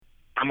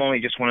I'm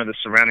only just one of the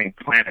surrounding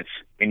planets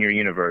in your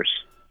universe.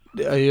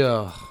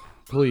 Yeah,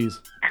 please.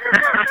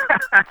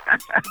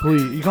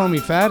 Please. You calling me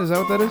fat? Is that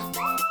what that is?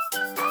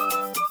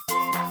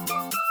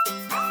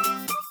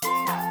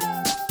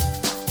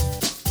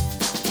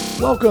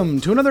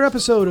 Welcome to another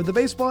episode of the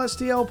Baseball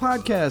STL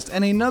podcast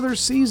and another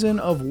season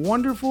of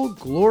wonderful,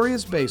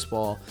 glorious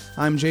baseball.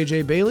 I'm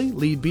JJ Bailey,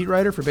 lead beat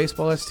writer for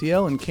Baseball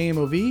STL and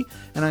KMOV,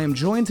 and I am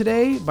joined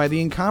today by the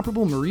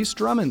incomparable Maurice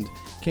Drummond,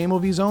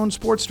 KMOV's own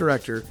sports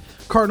director.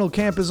 Cardinal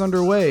camp is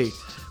underway.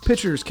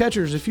 Pitchers,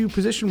 catchers, a few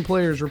position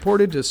players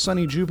reported to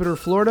sunny Jupiter,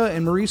 Florida,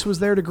 and Maurice was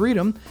there to greet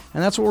them,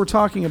 and that's what we're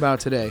talking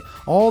about today.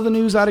 All the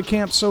news out of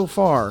camp so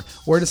far.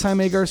 Where does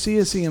Jaime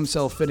Garcia see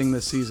himself fitting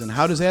this season?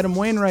 How does Adam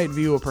Wainwright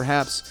view a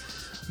perhaps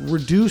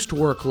reduced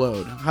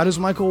workload? How does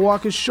Michael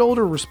Wacha's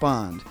shoulder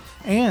respond?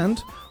 And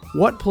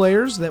what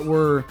players that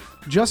were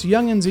just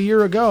youngins a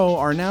year ago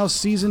are now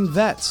seasoned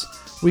vets?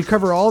 We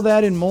cover all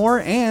that and more,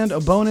 and a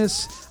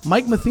bonus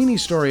Mike Matheny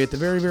story at the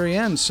very, very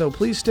end. So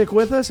please stick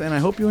with us, and I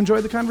hope you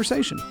enjoy the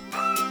conversation.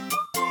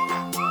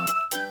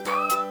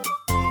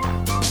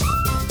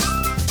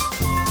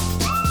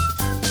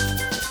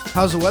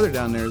 How's the weather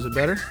down there? Is it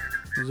better?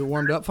 Is it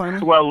warmed up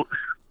finally? Well,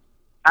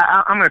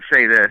 I'm going to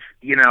say this.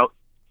 You know,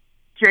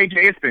 JJ,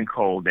 it's been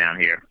cold down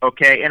here,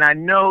 okay? And I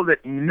know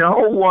that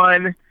no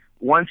one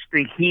wants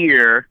to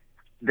hear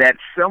that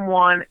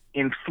someone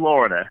in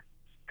Florida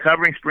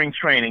covering spring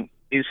training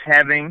is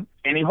having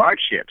any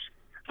hardships.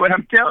 But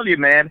I'm telling you,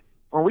 man,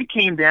 when we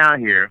came down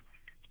here,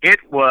 they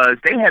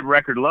had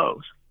record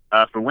lows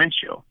for wind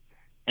chill.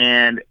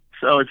 And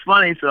so it's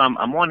funny, so I'm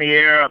on the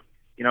air,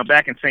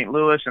 back in St.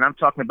 Louis, and I'm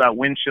talking about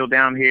wind chill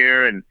down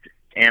here, and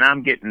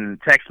I'm getting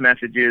text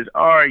messages,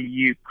 are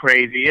you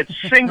crazy? It's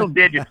single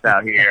digits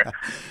out here.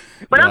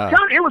 But yeah. I'm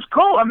telling you, it was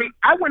cold. I mean,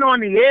 I went on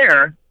the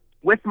air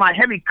with my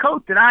heavy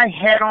coat that I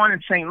had on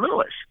in St.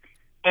 Louis,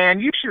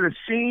 and you should have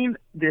seen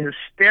the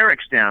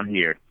hysterics down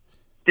here.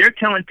 They're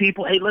telling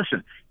people, hey,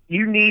 listen,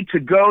 you need to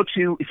go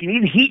to, if you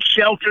need heat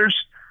shelters,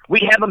 we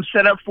have them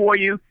set up for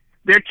you.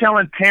 They're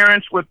telling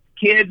parents with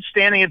kids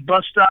standing at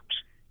bus stops,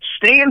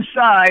 stay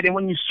inside, and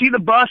when you see the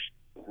bus,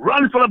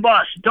 run for the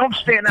bus. Don't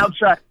stand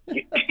outside.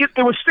 It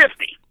was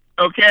 50,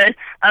 okay?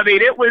 I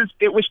mean, it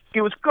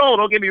was cold,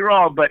 don't get me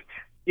wrong, but,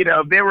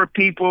 there were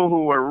people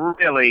who were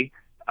really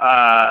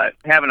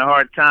having a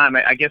hard time,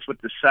 I guess,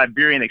 with the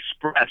Siberian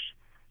Express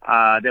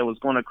that was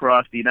going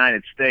across the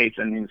United States.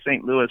 I mean,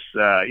 St. Louis,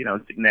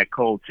 it's getting that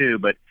cold too,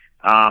 but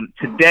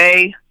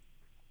today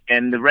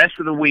and the rest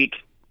of the week,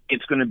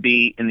 it's going to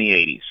be in the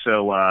 80s.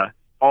 So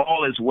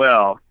all is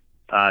well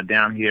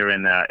down here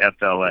in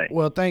FLA.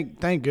 Well, thank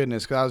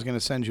goodness, because I was going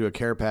to send you a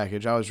care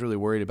package. I was really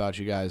worried about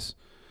you guys.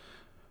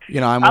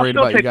 I'm worried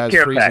about you guys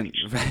freezing.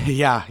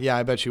 yeah,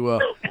 I bet you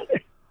will.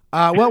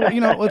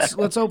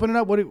 Let's open it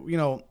up.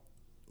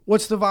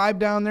 What's the vibe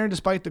down there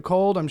despite the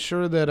cold? I'm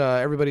sure that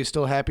everybody's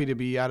still happy to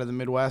be out of the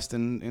Midwest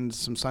and in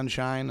some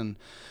sunshine. And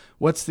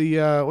what's the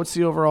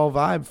overall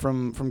vibe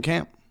from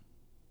camp?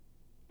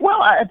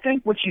 Well, I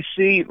think what you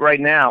see right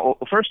now, well,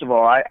 first of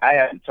all, I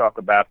have to talk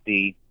about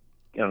the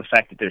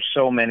fact that there's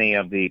so many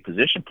of the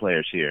position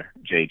players here,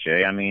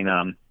 JJ. I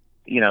mean,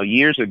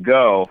 years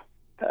ago,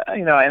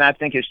 and I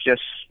think it's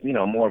just,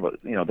 more of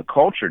a, the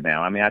culture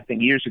now. I mean, I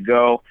think years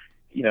ago,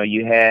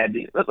 you had,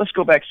 let's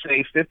go back,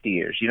 say, 50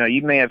 years.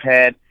 You may have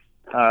had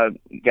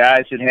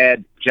guys that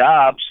had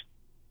jobs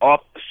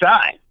off the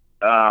side,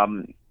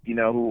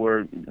 who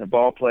were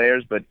ball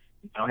players, but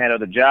had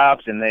other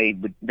jobs, and they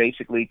would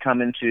basically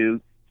come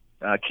into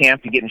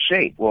camp to get in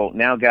shape. Well,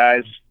 now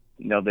guys,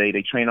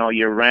 they train all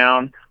year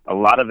round. A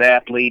lot of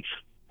athletes,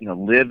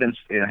 live and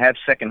have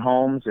second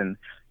homes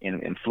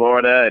in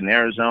Florida and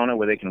Arizona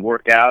where they can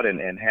work out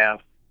and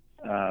have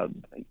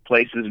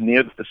places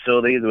near the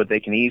facility where they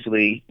can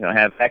easily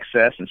have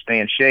access and stay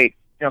in shape.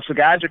 So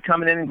guys are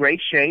coming in great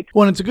shape.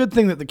 Well, and it's a good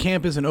thing that the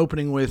camp isn't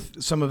opening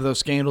with some of those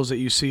scandals that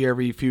you see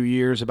every few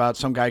years about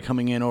some guy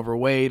coming in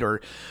overweight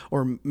or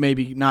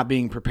maybe not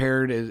being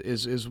prepared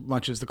as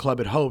much as the club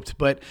had hoped.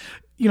 But,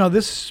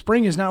 this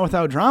spring is not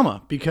without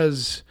drama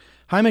because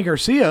Jaime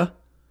Garcia,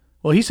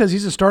 well, he says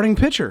he's a starting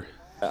pitcher.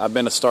 I've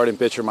been a starting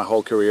pitcher my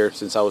whole career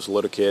since I was a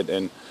little kid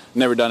and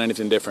never done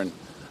anything different.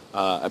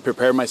 I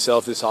prepared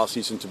myself this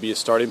offseason to be a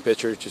starting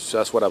pitcher, just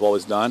that's what I've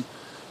always done.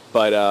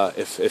 But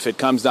if it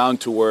comes down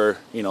to where,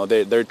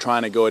 they're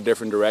trying to go a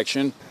different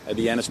direction at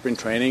the end of spring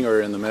training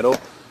or in the middle,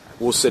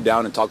 we'll sit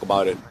down and talk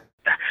about it.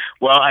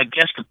 Well, I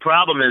guess the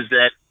problem is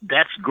that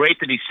that's great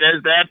that he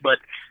says that, but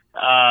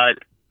I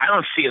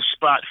don't see a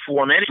spot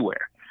for him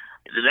anywhere.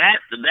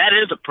 That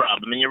is a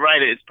problem, and you're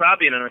right, it's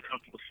probably an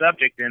uncomfortable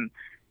subject. And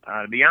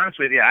to be honest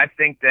with you, I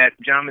think that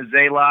John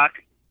Mozeliak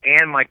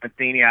and Mike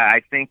Matheny,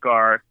 I think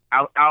are,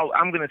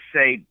 I'm going to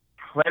say,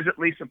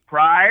 pleasantly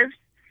surprised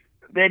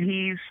that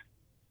he's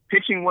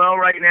pitching well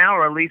right now,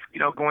 or at least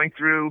going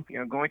through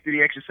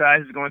the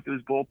exercises, going through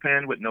his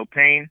bullpen with no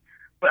pain.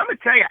 But I'm gonna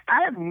tell you,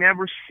 I have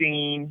never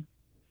seen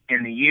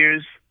in the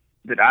years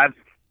that I've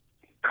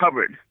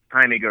covered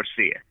Jaime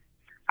Garcia,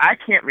 I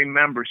can't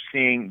remember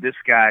seeing this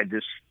guy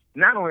just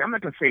not only, I'm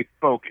not going to say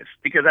focus,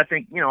 because I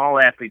think, all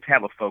athletes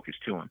have a focus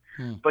to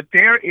them, but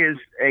there is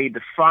a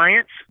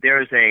defiance,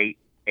 there is a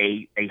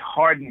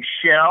hardened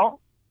shell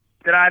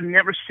that I've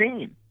never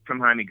seen from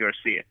Jaime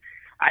Garcia.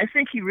 I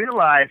think he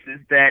realizes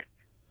that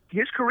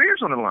his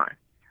career's on the line.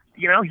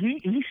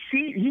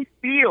 He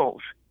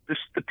feels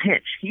the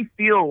pinch. He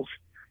feels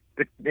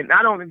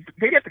not only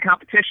they get the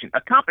competition.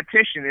 A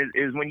competition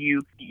is when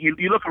you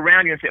look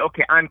around you and say,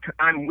 okay,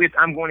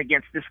 I'm going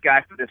against this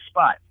guy for this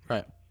spot.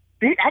 Right.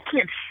 I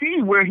can't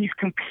see where he's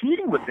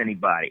competing with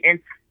anybody,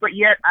 but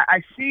yet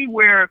I see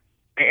where,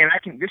 and I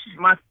can. This is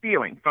my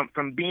feeling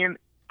from being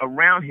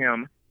around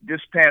him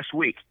this past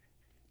week.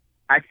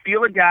 I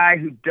feel a guy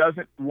who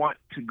doesn't want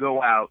to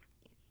go out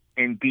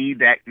and be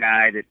that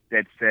guy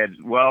that said,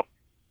 well,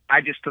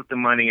 I just took the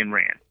money and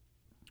ran.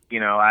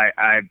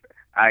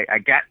 I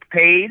got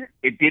paid.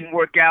 It didn't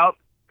work out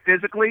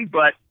physically,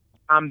 but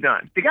I'm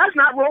done. The guy's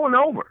not rolling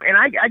over, and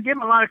I give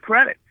him a lot of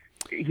credit.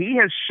 He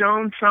has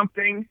shown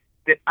something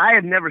that I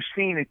have never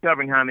seen in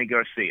covering Jaime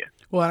Garcia.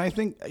 Well, and I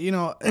think,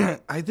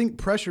 I think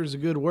pressure is a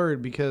good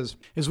word, because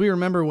as we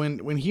remember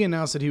when he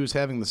announced that he was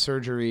having the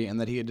surgery and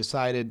that he had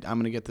decided, I'm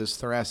going to get this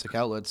thoracic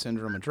outlet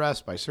syndrome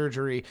addressed by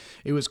surgery,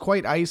 it was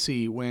quite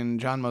icy when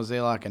John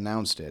Mozeliak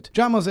announced it.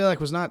 John Mozeliak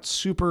was not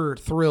super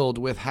thrilled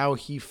with how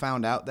he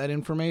found out that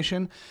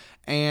information,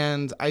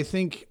 and I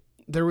think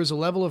there was a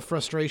level of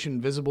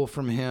frustration visible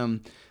from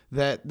him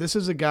that this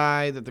is a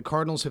guy that the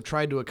Cardinals have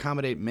tried to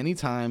accommodate many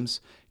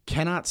times,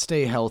 cannot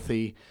stay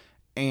healthy,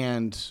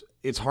 and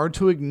it's hard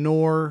to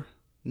ignore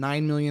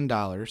 $9 million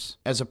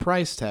as a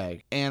price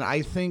tag. And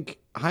I think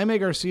Jaime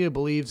Garcia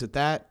believes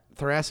that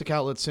thoracic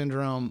outlet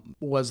syndrome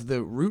was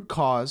the root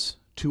cause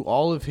to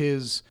all of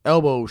his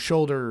elbow,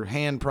 shoulder,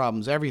 hand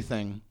problems,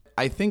 everything.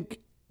 I think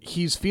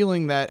he's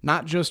feeling that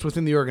not just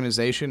within the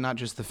organization, not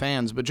just the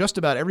fans, but just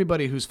about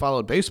everybody who's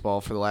followed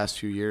baseball for the last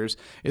few years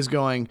is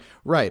going,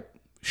 right,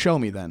 show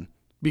me then.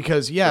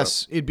 Because,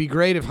 yes, it'd be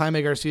great if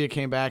Jaime Garcia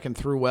came back and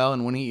threw well,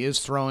 and when he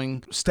is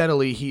throwing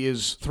steadily, he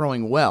is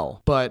throwing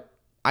well. But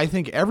I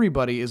think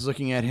everybody is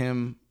looking at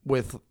him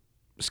with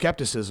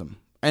skepticism,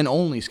 and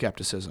only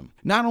skepticism.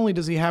 Not only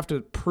does he have to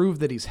prove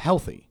that he's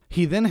healthy,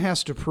 he then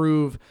has to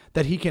prove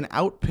that he can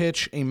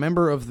outpitch a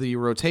member of the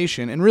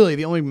rotation, and really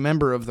the only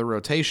member of the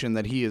rotation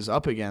that he is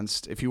up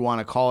against, if you want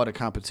to call it a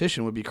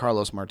competition, would be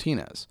Carlos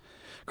Martinez.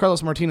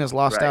 Carlos Martinez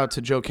lost out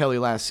to Joe Kelly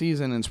last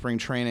season in spring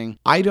training.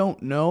 I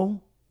don't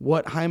know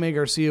what Jaime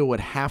Garcia would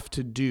have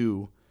to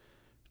do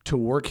to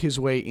work his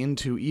way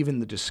into even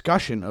the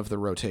discussion of the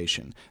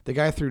rotation. The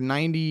guy threw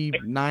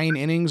 99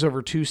 innings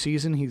over 2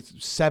 seasons. He's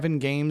 7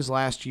 games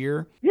last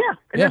year. Yeah,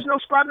 and there's no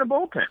spot in the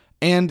bullpen.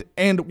 And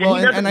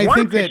I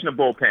think that in the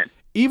bullpen.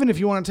 Even if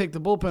you want to take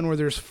the bullpen where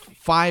there's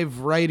 5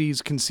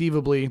 righties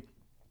conceivably,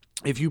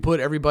 if you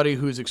put everybody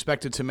who's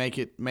expected to make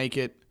it,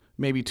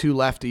 maybe 2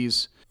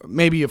 lefties,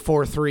 maybe a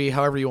 4-3,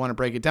 however you want to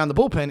break it down, the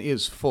bullpen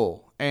is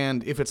full.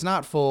 And if it's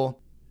not full,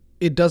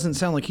 it doesn't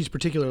sound like he's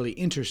particularly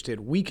interested.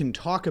 We can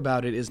talk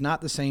about it is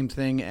not the same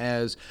thing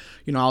as,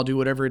 I'll do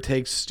whatever it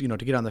takes, to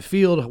get on the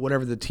field,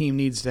 whatever the team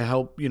needs to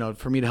help,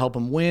 for me to help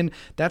them win.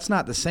 That's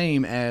not the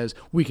same as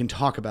we can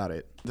talk about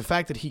it. The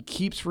fact that he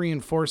keeps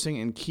reinforcing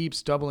and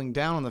keeps doubling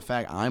down on the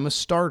fact, I'm a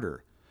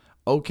starter.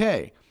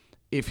 Okay,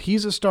 if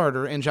he's a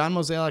starter, and John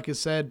Mozeliak has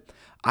said,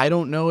 I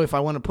don't know if I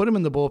want to put him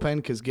in the bullpen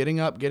because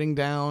getting up, getting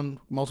down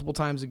multiple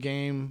times a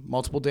game,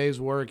 multiple days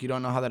work, you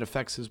don't know how that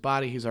affects his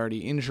body. He's already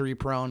injury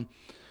prone.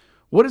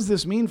 What does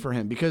this mean for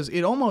him? Because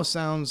it almost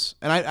sounds,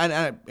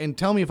 and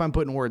tell me if I'm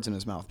putting words in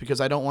his mouth, because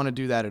I don't want to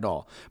do that at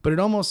all, but it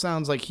almost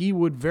sounds like he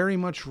would very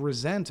much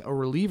resent a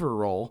reliever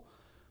role.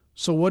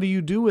 So what do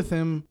you do with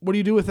him? What do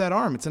you do with that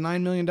arm? It's a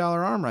 $9 million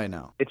arm right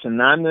now. It's a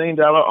 $9 million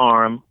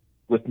arm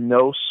with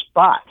no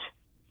spot.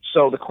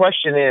 So the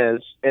question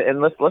is, and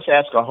let's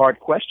ask a hard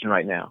question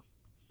right now.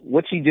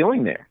 What's he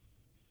doing there?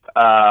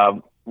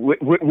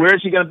 Where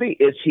is he going to be?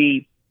 Is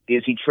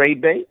he trade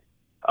bait?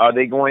 Are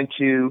they going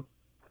to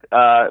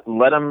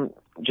let him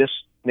just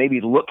maybe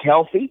look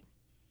healthy,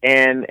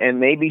 and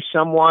maybe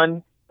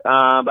someone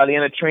by the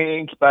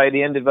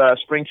end of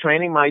spring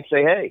training might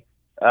say, hey,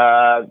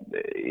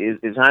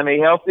 is Jaime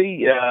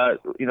healthy?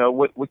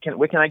 What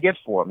can I get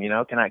for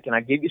him? Can I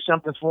give you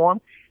something for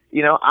him?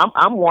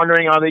 I'm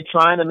wondering, are they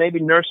trying to maybe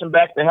nurse him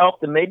back to health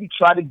and maybe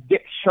try to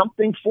get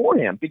something for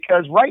him?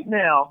 Because right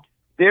now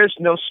there's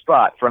no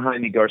spot for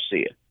Jaime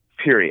Garcia,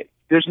 period.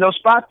 There's no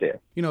spot there.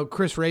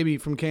 Chris Raby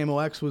from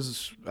KMOX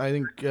was, I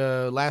think,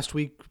 last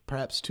week,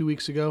 perhaps 2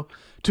 weeks ago,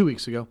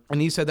 and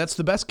he said that's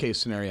the best case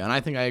scenario, and I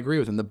think I agree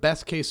with him. The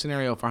best case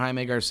scenario for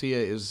Jaime Garcia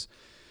is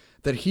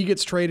that he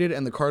gets traded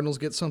and the Cardinals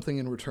get something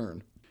in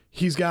return.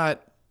 He's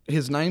got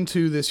his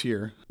 9.2 this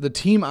year. The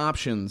team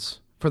options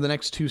for the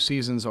next 2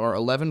 seasons are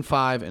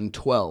 11.5 and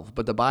 12,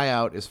 but the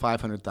buyout is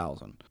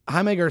 $500,000.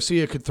 Jaime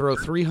Garcia could throw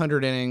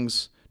 300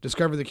 innings,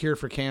 discover the cure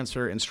for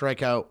cancer and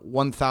strike out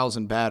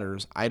 1,000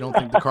 batters, I don't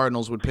think the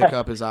Cardinals would pick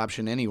up his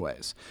option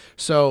anyways.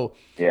 So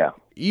Yeah.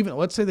 even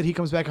let's say that he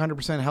comes back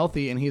 100%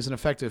 healthy and he's an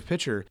effective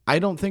pitcher, I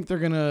don't think they're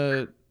going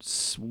to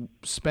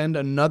spend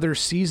another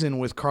season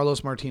with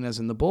Carlos Martinez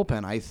in the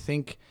bullpen. I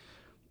think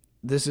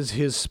this is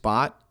his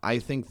spot. I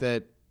think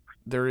that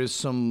there is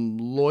some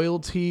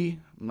loyalty.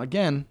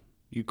 Again,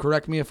 you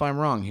correct me if I'm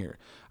wrong here.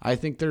 I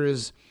think there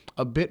is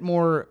a bit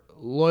more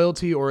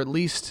loyalty, or at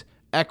least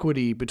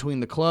equity, between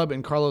the club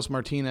and Carlos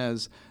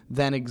Martinez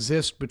than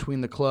exists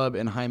between the club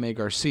and Jaime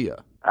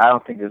Garcia. I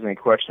don't think there's any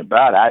question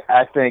about it.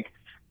 I think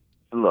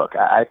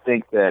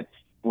that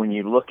when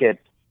you look at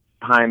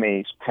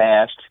Jaime's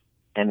past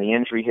and the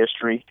injury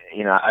history,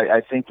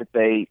 I think that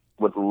they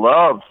would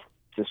love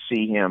to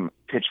see him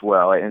pitch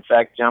well. In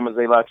fact, John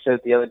Mozeliak said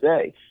it the other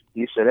day.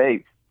 He said,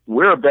 hey,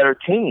 we're a better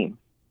team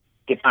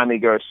if Jaime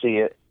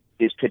Garcia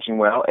is pitching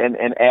well and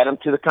add him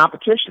to the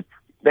competition.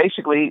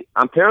 Basically,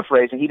 I'm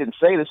paraphrasing. He didn't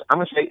say this. I'm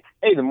going to say,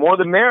 hey, the more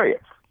the merrier.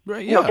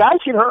 Right, yeah. Guys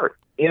get hurt.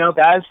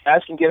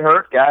 Guys can get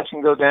hurt. Guys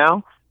can go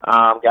down.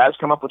 Guys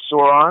come up with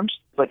sore arms.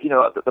 But,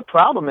 the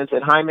problem is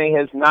that Jaime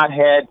has not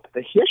had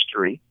the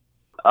history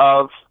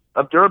of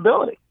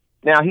durability.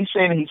 Now, he's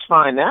saying he's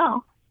fine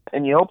now,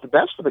 and you hope the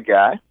best for the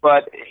guy.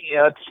 But,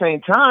 at the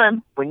same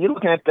time, when you're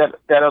looking at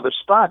that other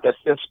spot, that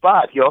fifth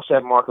spot, you also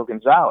have Marco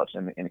Gonzalez,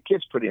 and the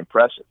kid's pretty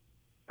impressive.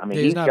 I mean,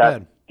 he's not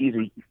bad.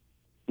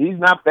 He's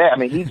not bad. I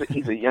mean,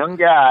 he's a young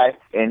guy,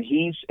 and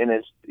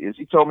as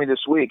he told me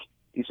this week,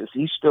 he says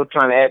he's still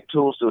trying to add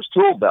tools to his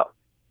tool belt,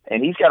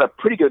 and he's got a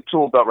pretty good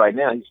tool belt right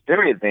now. He's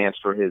very advanced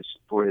for his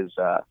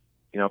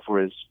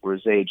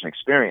age and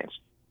experience.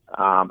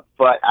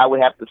 But I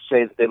would have to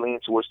say that they lean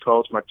towards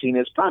Carlos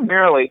Martinez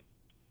primarily.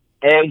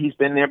 He's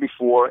been there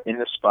before in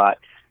this spot,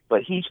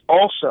 but he's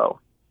also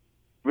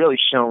really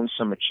shown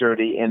some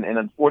maturity, and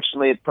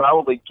unfortunately, it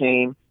probably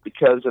came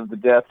because of the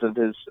death of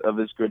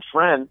his good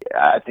friend.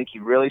 I think he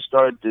really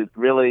started to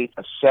really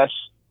assess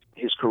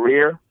his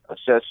career,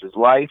 assess his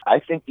life. I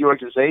think the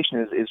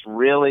organization is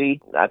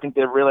really, I think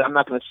they're really, I'm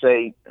not going to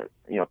say,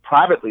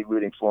 privately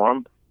rooting for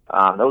him.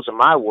 Those are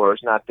my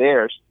words, not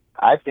theirs.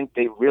 I think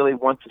they really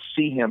want to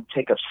see him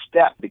take a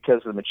step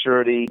because of the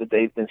maturity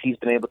that he's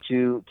been able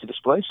to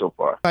display so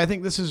far. I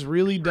think this has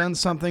really done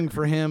something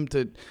for him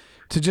to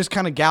just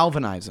kind of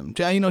galvanize him.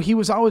 He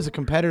was always a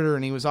competitor,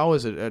 and he was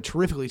always a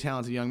terrifically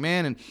talented young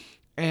man,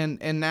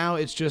 and now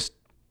it's just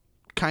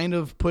kind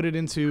of put it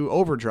into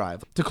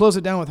overdrive. To close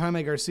it down with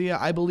Jaime Garcia,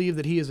 I believe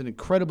that he is an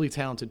incredibly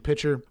talented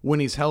pitcher when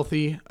he's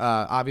healthy.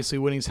 Obviously,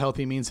 when he's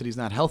healthy means that he's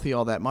not healthy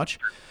all that much,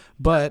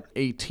 but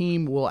a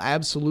team will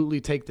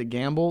absolutely take the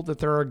gamble that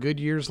there are good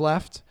years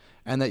left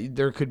and that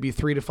there could be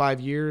 3 to 5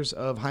 years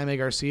of Jaime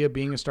Garcia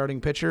being a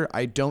starting pitcher.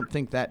 I don't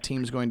think that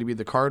team's going to be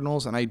the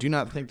Cardinals, and I do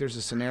not think there's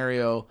a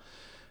scenario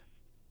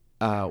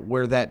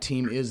where that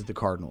team is the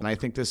Cardinal. And I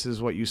think this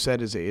is what you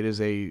said, it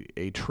is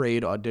a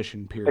trade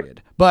audition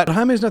period. But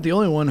Jaime's not the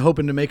only one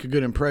hoping to make a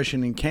good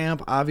impression in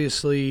camp.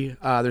 Obviously,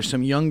 there's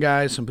some young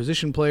guys, some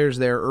position players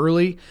there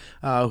early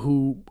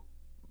who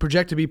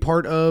project to be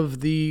part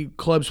of the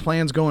club's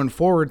plans going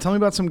forward. Tell me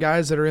about some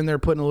guys that are in there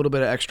putting a little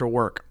bit of extra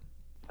work.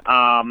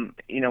 When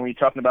you're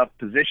talking about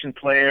position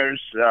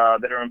players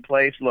that are in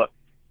place, look,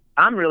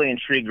 I'm really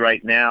intrigued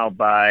right now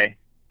by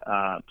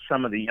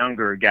some of the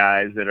younger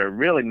guys that are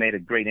really made a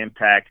great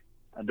impact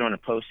during the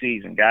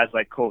postseason. Guys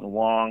like Colton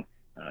Wong,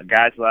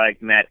 guys like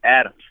Matt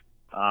Adams.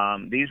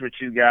 These were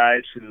two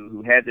guys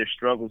who had their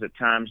struggles at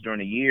times during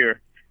the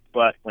year,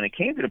 but when it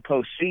came to the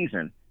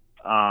postseason,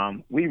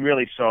 we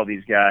really saw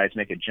these guys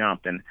make a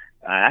jump. And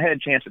I had a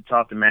chance to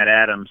talk to Matt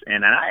Adams,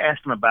 and I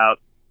asked him about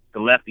the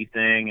lefty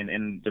thing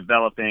and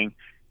developing.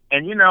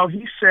 And,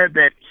 he said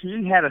that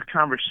he had a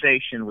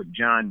conversation with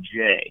John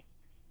Jay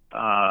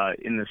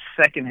in the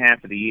second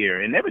half of the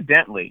year. And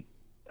evidently,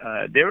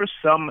 there was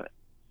some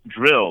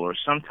drill or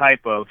some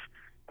type of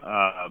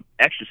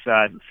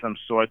exercise of some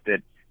sort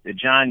that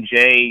John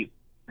Jay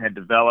had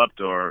developed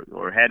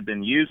or had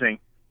been using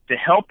to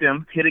help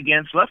him hit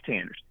against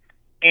left-handers.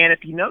 And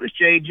if you notice,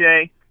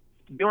 JJ,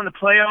 during the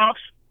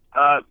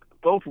playoffs,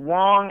 both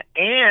Wong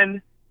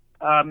and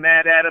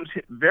Matt Adams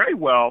hit very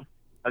well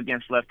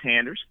against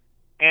left-handers.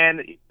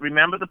 And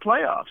remember the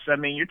playoffs. I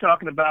mean, you're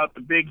talking about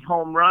the big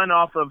home run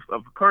off of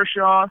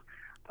Kershaw,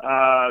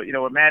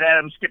 where Matt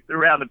Adams skipped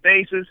around the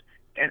bases.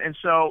 And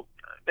so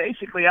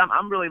basically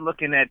I'm really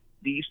looking at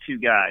these two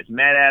guys,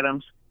 Matt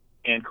Adams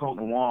and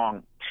Colton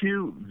Wong,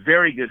 two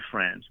very good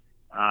friends.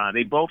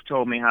 They both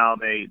told me how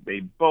they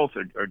both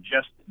are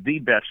just the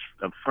best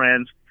of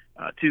friends.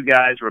 Two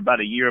guys were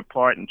about a year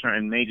apart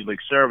in Major League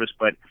service,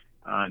 but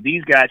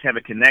these guys have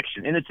a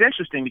connection. And it's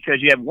interesting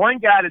because you have one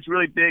guy that's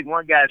really big,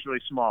 one guy that's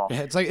really small.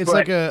 Yeah, it's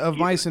like a Of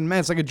Mice and Men.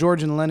 It's like a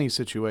George and Lenny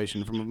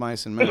situation from Of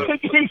Mice and Men.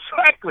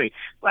 Exactly,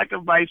 like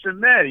Of Mice and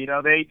Men.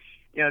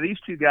 These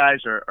two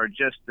guys are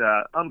just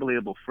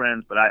unbelievable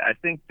friends. But I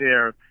think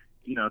they're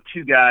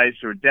two guys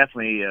who are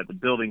definitely the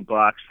building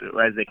blocks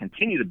as they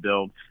continue to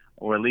build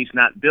or at least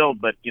not build,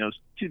 but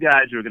two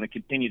guys who are going to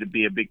continue to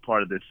be a big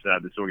part of this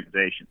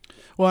organization.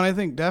 Well, and I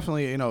think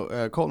definitely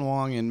Kolten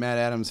Wong and Matt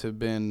Adams have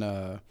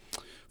been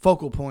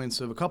focal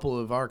points of a couple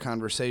of our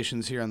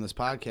conversations here on this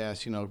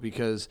podcast,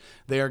 because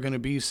they are going to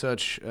be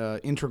such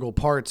integral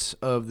parts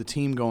of the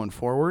team going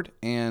forward.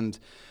 And,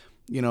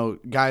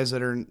 guys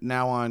that are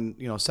now on,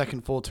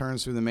 second full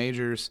turns through the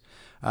majors,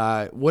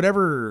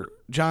 whatever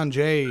John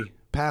Jay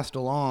passed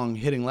along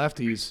hitting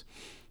lefties,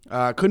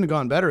 couldn't have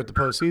gone better at the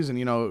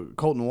postseason.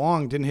 Kolten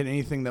Wong didn't hit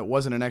anything that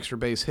wasn't an extra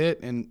base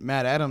hit, and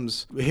Matt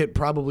Adams hit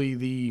probably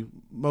the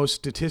most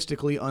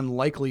statistically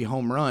unlikely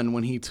home run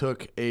when he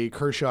took a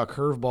Kershaw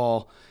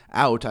curveball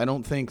out. I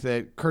don't think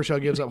that Kershaw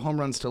gives up home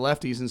runs to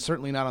lefties, and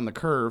certainly not on the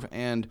curve.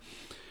 And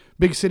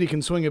Big City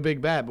can swing a big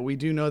bat, but we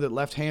do know that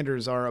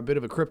left-handers are a bit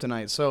of a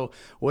kryptonite. So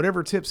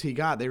whatever tips he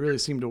got, they really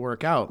seem to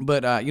work out.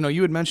 But,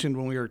 you had mentioned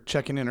when we were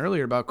checking in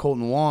earlier about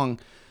Kolten Wong,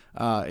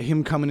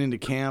 him coming into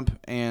camp,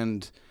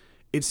 and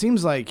it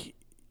seems like,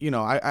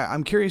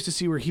 I'm curious to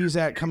see where he's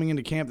at coming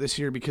into camp this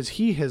year, because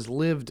he has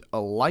lived a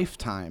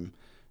lifetime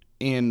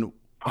in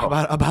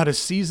about a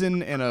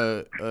season and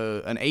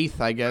an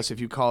eighth, I guess, if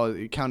you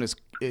count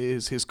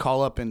his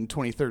call up in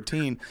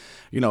 2013.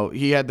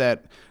 He had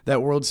that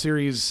World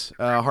Series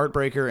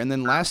heartbreaker, and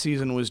then last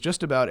season was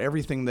just about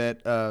everything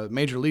that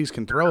major leagues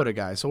can throw at a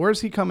guy. So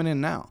where's he coming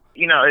in now?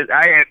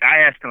 I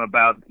asked him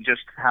about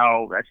just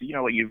how, I said,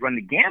 you run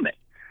the gamut.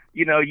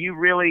 You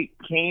really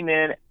came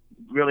in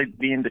really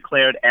being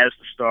declared as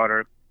the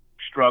starter,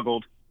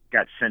 struggled,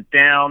 got sent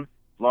down,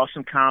 lost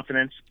some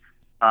confidence,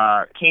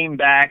 came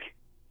back,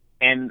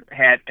 and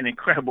had an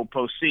incredible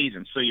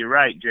postseason. So you're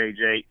right,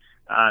 JJ.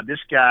 This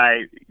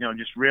guy,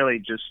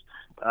 just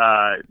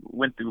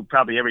went through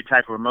probably every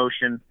type of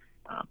emotion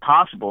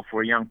possible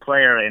for a young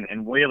player,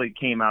 and really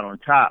came out on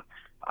top.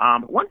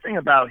 One thing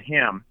about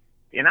him,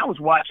 and I was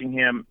watching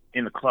him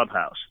in the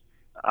clubhouse,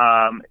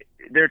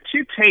 there are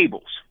two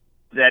tables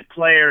that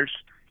players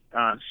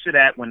sit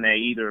at when they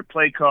either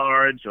play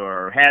cards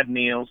or have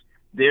meals.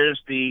 There's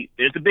the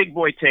big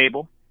boy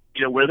table,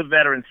 where the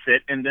veterans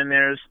sit, and then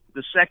there's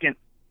the second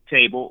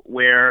table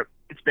where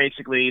it's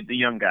basically the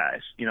young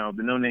guys, the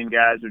no-name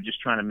guys who are just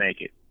trying to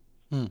make it.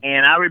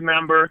 And I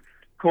remember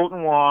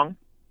Kolten Wong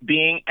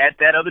being at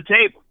that other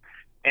table.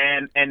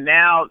 And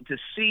now to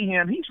see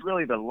him, he's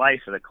really the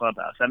life of the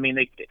clubhouse. I mean,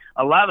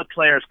 a lot of the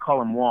players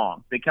call him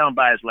Wong. They call him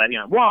by his last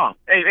name. Wong,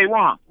 hey,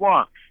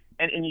 Wong.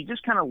 And you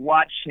just kind of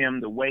watch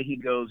him, the way he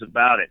goes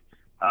about it.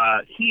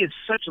 He is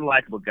such a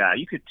likable guy.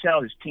 You could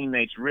tell his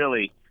teammates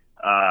really,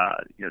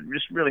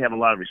 just really have a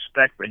lot of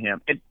respect for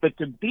him. But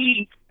to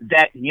be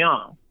that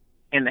young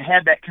and to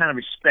have that kind of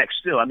respect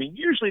still, I mean,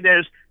 usually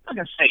there's, I'm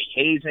not going to say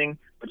hazing,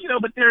 but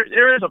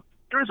there is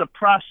a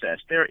process.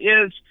 There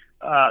is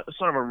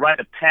sort of a rite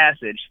of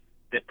passage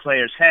that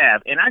players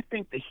have, and I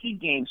think that he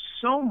gains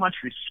so much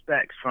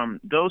respect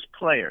from those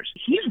players.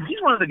 He's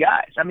one of the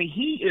guys. I mean,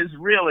 he is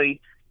really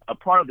a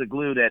part of the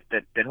glue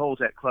that holds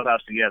that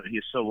clubhouse together. He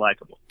is so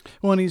likable.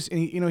 Well, and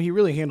he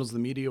really handles the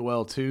media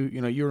well too.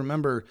 You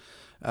remember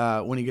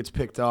when he gets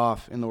picked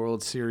off in the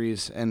World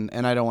Series, and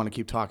I don't want to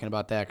keep talking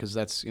about that because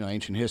that's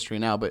ancient history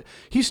now. But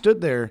he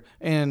stood there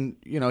and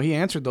he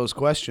answered those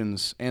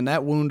questions, and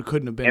that wound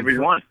couldn't have been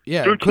everyone.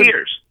 Through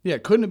tears. Yeah,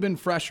 it couldn't have been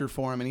fresher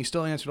for him, and he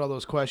still answered all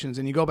those questions.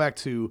 And you go back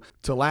to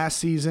last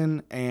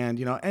season, and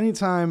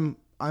anytime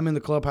I'm in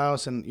the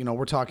clubhouse and,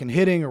 we're talking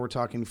hitting or we're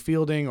talking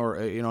fielding or,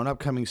 an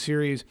upcoming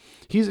series,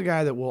 he's a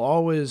guy that will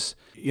always,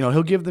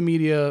 he'll give the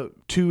media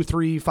 2,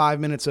 3, 5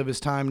 minutes of his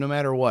time no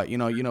matter what.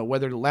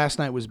 Whether last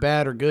night was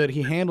bad or good,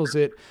 he handles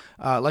it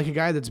like a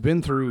guy that's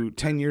been through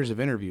 10 years of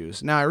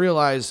interviews. Now, I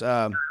realize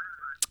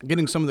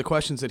getting some of the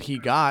questions that he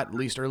got, at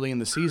least early in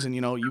the season,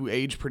 you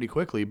age pretty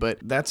quickly. But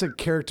that's a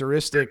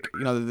characteristic,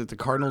 that the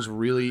Cardinals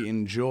really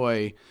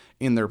enjoy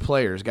in their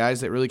players,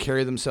 guys that really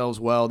carry themselves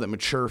well, that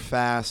mature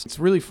fast. It's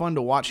really fun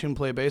to watch him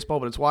play baseball,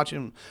 but it's watching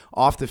him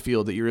off the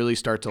field that you really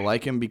start to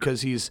like him,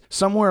 because he's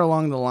somewhere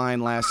along the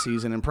line last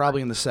season and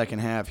probably in the second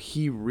half,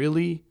 he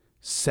really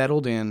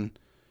settled in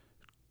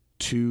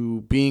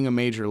to being a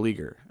major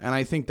leaguer. And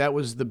I think that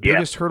was the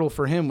biggest hurdle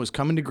for him, was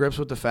coming to grips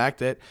with the fact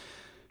that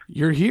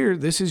you're here,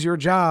 this is your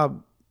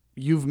job,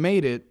 you've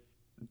made it,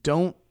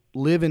 don't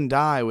live and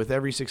die with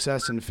every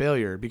success and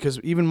failure. Because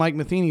even Mike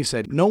Matheny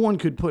said no one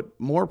could put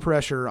more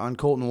pressure on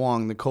Kolten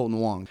Wong than Kolten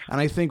Wong.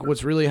 And I think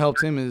what's really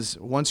helped him is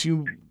once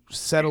you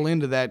settle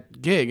into that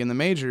gig in the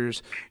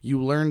majors,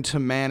 you learn to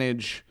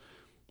manage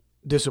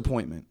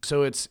disappointment.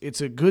 So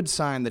it's a good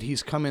sign that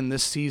he's come in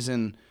this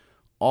season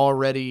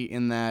already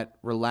in that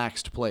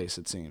relaxed place,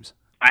 it seems.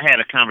 I had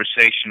a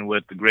conversation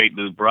with the great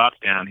Lou Brock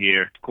down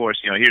here. Of course,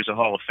 here's a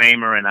Hall of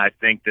Famer, and I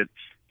think that,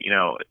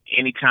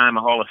 anytime a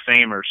Hall of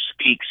Famer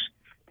speaks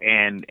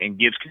and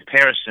gives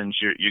comparisons,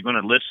 you're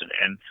going to listen.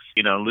 And,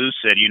 Lou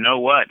said, you know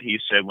what? He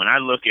said, when I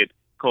look at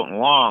Kolten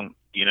Wong,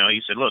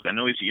 he said, look, I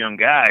know he's a young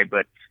guy,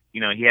 but, he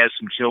has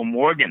some Joe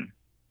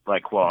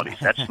Morgan-like qualities.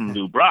 That's from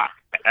Lou Brock.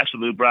 That's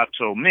what Lou Brock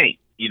told me.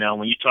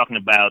 When you're talking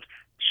about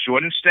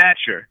short in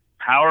stature,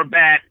 power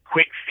bat,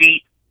 quick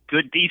feet,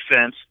 good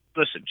defense,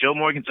 listen, Joe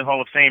Morgan's a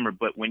Hall of Famer,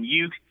 but when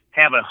you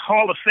have a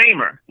Hall of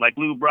Famer like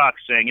Lou Brock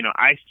saying,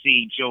 I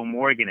see Joe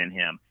Morgan in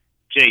him,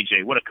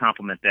 JJ, what a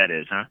compliment that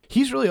is, huh?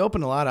 He's really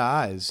opened a lot of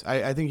eyes.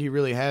 I think he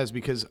really has,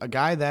 because a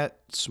guy that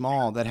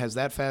small, that has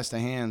that fast of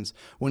hands,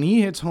 when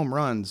he hits home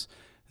runs,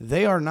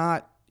 they are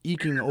not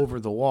eking over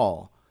the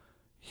wall.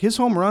 His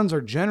home runs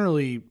are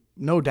generally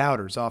no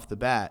doubters off the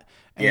bat.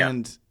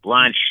 And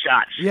blind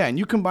shots. Yeah, and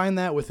you combine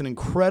that with an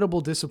incredible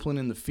discipline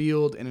in the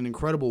field and an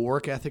incredible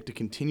work ethic to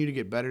continue to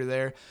get better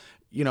there.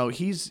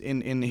 He's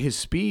in his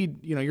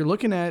speed. You're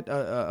looking at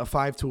a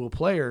five-tool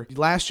player.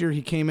 Last year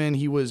he came in,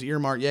 he was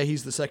earmarked. Yeah,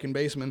 he's the second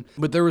baseman,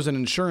 but there was an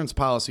insurance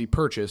policy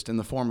purchased in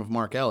the form of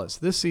Mark Ellis.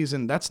 This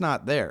season, that's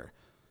not there.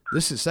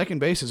 This is second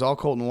base is all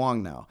Colton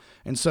Wong now,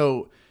 and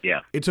so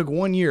it took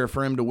 1 year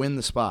for him to win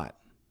the spot,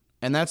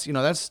 and that's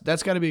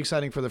got to be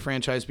exciting for the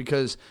franchise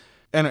because,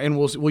 and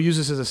we'll use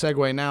this as a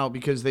segue now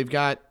because they've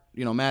got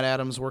Matt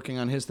Adams working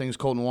on his things,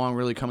 Colton Wong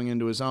really coming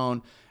into his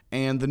own,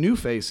 and the new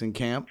face in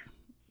camp,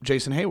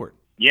 Jason Heyward.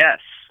 Yes,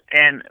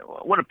 and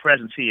what a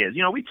presence he is.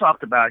 We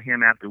talked about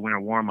him after winter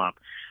warm-up,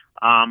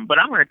 but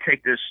I'm going to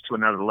take this to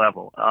another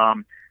level.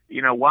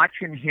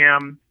 Watching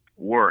him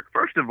work,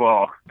 first of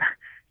all,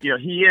 he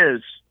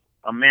is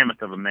a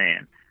mammoth of a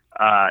man.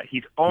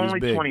 He's only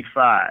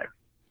 25.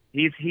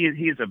 He's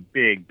a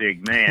big,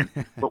 big man,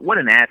 but what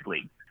an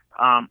athlete.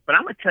 But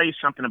I'm going to tell you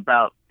something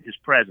about his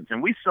presence,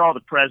 and we saw the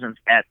presence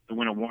at the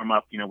winter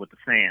warm-up, with the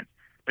fans.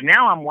 But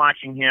now I'm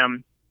watching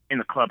him in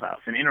the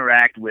clubhouse and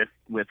interact with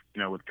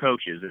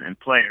coaches and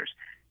players.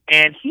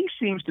 And he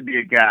seems to be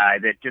a guy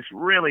that just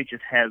really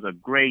just has not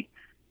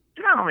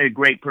only a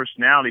great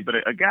personality, but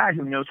a guy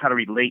who knows how to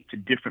relate to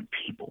different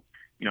people.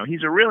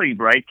 He's a really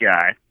bright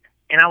guy.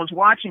 And I was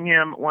watching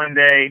him one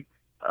day,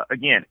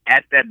 again,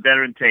 at that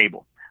veteran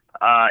table.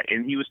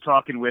 And he was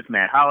talking with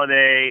Matt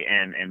Holliday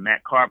and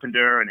Matt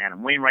Carpenter, and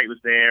Adam Wainwright was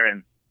there.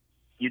 And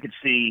you could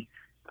see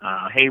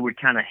Heyward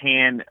kind of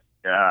hand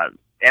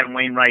Adam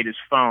Wainwright his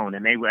phone,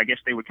 and I guess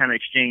they were kind of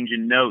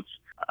exchanging notes.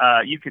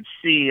 You could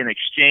see an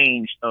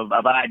exchange of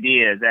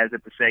ideas as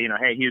if to say,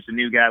 hey, here's the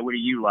new guy. What do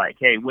you like?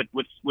 Hey, what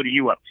are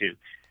you up to?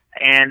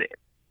 And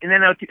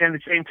then at the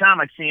same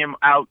time, I see him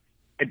out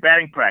at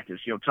batting practice,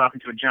 talking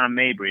to John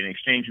Mabry and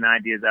exchanging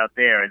ideas out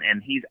there.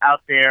 And he's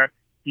out there,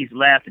 he's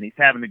laughing, he's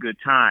having a good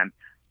time.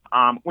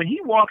 When he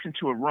walks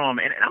into a room,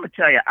 and I'm going to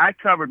tell you, I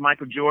covered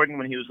Michael Jordan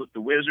when he was with the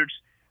Wizards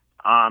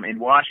in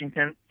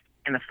Washington.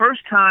 And the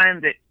first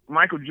time that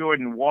Michael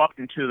Jordan walked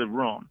into the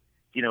room,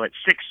 at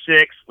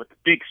 6'6", with a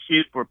big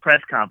suit for a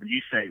press conference,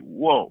 you say,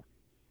 whoa,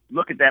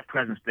 look at that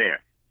presence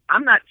there.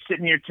 I'm not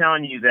sitting here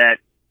telling you that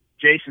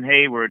Jason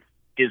Heyward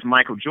is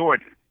Michael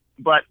Jordan,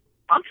 but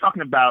I'm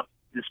talking about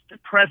the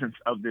presence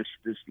of this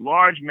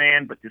large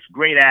man, but this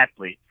great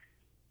athlete.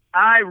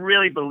 I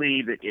really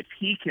believe that if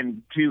he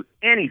can do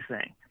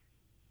anything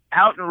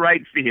out in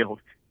right field,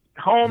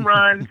 home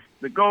runs,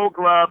 the Gold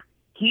Glove,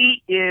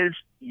 he is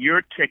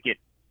your ticket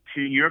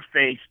to your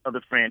face of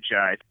the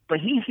franchise. But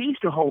he's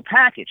the whole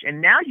package.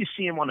 And now you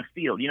see him on the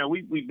field.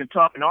 We've been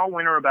talking all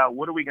winter about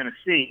what are we going to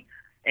see,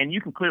 and you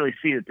can clearly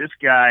see that this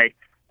guy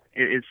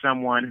is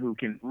someone who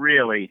can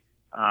really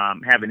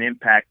have an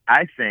impact,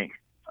 I think,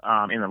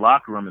 in the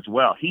locker room as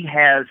well.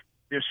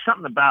 There's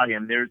something about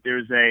him.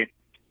 There's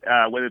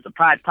whether it's a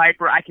Pied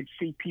Piper, I can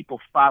see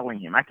people following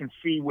him. I can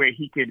see where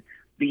he could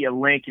be a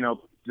link,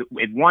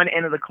 at one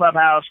end of the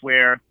clubhouse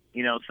where,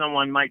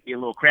 someone might be a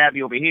little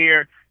crabby over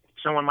here,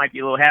 someone might be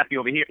a little happy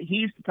over here.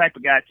 He's the type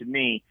of guy to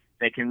me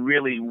that can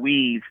really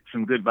weave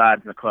some good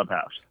vibes in the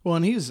clubhouse. Well,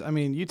 and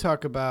you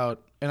talk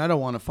about, and I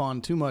don't want to fawn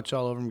too much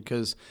all over him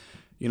because,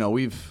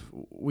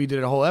 we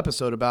did a whole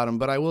episode about him,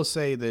 but I will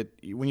say that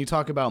when you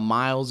talk about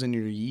miles in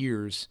your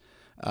years,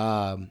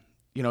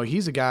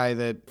 he's a guy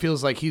that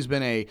feels like he's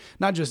been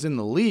not just in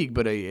the league,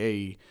 but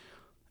a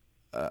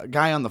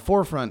guy on the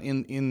forefront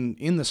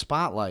in the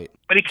spotlight.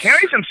 But he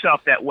carries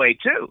himself that way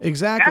too.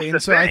 Exactly.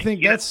 And so I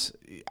think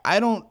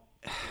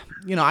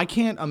I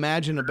can't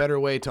imagine a better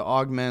way to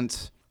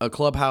augment a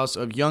clubhouse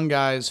of young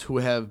guys who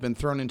have been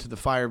thrown into the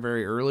fire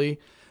very early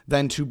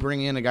than to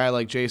bring in a guy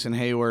like Jason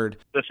Heyward.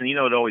 Listen, it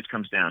always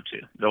comes down to.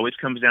 It always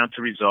comes down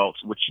to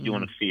results, what you do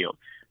on the field.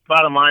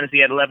 Bottom line is he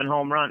had 11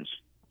 home runs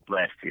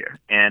last year.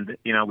 And,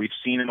 we've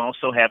seen him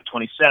also have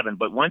 27.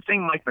 But one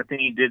thing Mike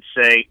Matheny did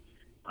say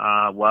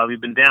while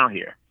we've been down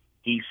here,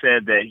 he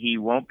said that he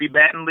won't be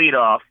batting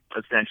leadoff,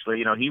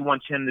 essentially. He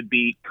wants him to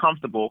be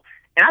comfortable.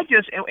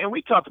 And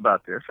we talked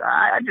about this.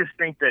 I just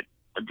think that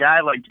a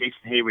guy like Jason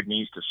Heyward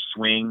needs to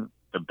swing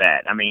the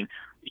bat. I mean,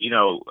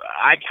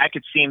 I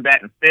could see him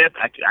batting fifth.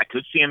 I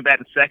could see him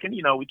batting second.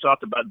 We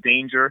talked about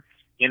danger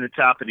in the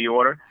top of the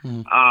order.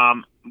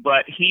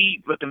 But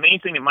the main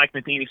thing that Mike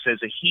Matheny says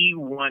that he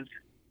wants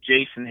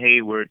Jason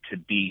Heyward to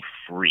be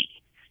free.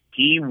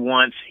 He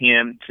wants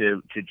him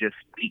to just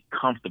be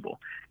comfortable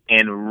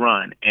and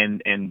run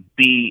and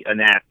be an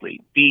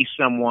athlete, be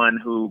someone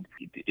who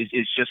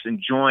is just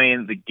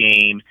enjoying the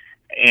game.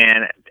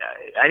 And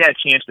I got a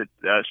chance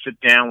to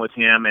sit down with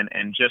him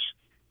and just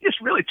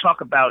just really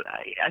talk about,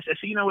 I said,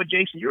 you know what,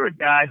 Jason, you're a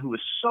guy who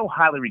was so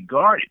highly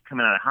regarded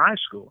coming out of high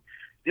school.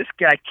 This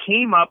guy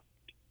came up,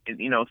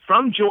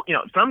 from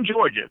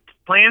Georgia,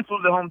 playing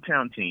for the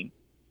hometown team,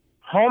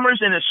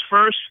 homers in his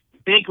first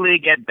big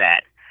league at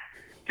bat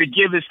to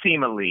give his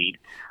team a lead.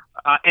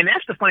 And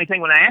that's the funny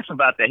thing. When I asked him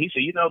about that, he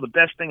said, the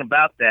best thing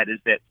about that is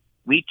that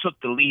we took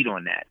the lead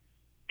on that.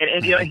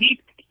 And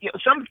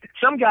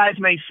some guys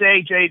may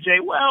say,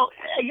 JJ, well,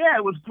 yeah,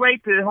 it was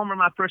great to homer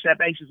my first at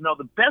bat. He says, no,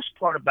 the best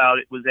part about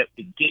it was that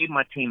it gave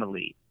my team a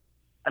lead.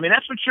 I mean,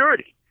 that's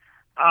maturity.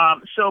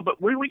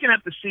 But we can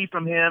have to see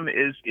from him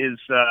is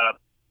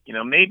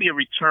maybe a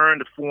return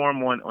to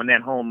form on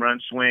that home run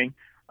swing.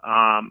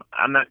 I'm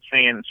not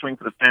saying swing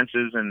for the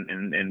fences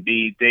and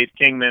be Dave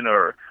Kingman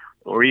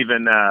or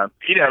even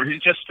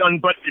just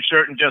unbutton your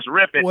shirt and just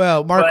rip it.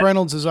 Well, Mark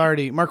Reynolds is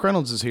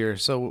here,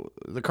 so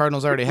the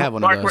Cardinals already have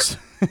one of those.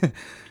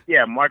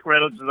 Yeah, Mark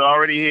Reynolds is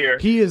already here.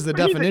 He is the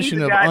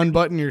definition of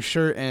unbutton your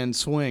shirt and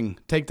swing,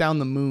 take down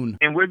the moon.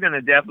 And we're going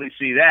to definitely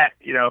see that,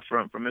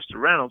 from Mr.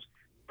 Reynolds.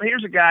 But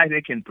here's a guy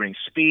that can bring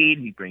speed.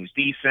 He brings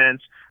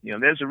defense.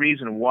 There's a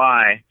reason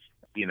why,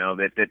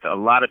 that a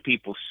lot of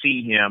people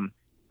see him,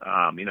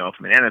 from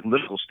an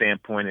analytical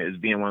standpoint, as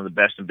being one of the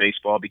best in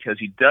baseball because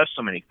he does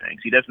so many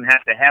things. He doesn't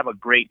have to have a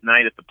great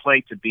night at the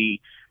plate to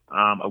be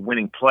a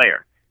winning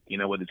player.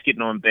 Whether it's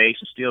getting on base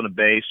and stealing a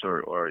base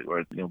or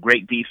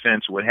great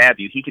defense or what have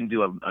you, he can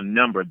do a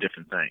number of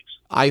different things.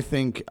 I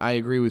think I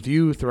agree with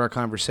you through our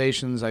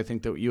conversations. I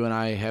think that you and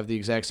I have the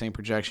exact same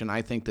projection.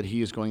 I think that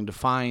he is going to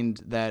find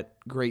that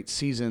great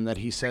season that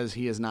he says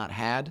he has not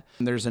had.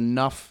 And there's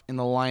enough in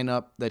the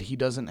lineup that he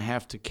doesn't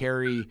have to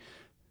carry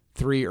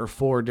 3 or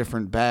 4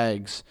 different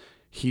bags.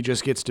 He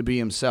just gets to be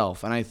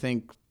himself. And I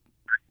think,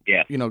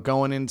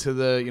 going into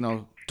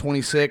the,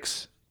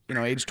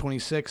 age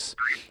 26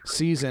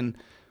 season,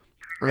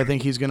 I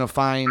think he's going to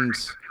find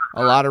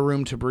a lot of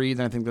room to breathe,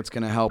 and I think that's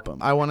going to help him.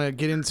 I want to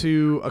get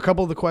into a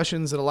couple of the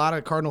questions that a lot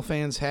of Cardinal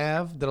fans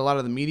have, that a lot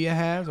of the media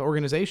has, the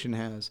organization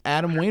has.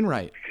 Adam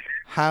Wainwright,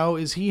 how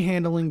is he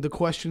handling the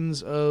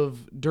questions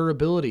of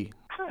durability?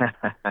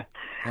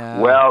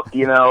 Well,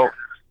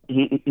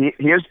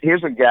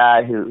 here's a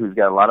guy who's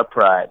got a lot of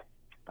pride.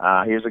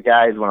 Here's a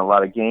guy who's won a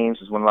lot of games,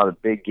 who's won a lot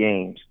of big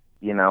games.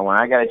 When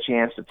I got a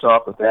chance to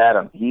talk with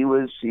Adam, he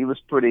was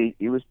pretty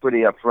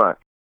upfront.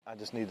 I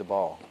just need the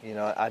ball.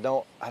 I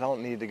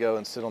don't need to go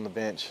and sit on the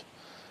bench.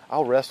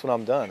 I'll rest when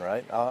I'm done,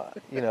 right?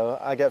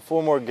 I got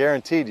 4 more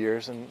guaranteed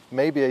years, and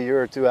maybe a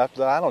year or 2 after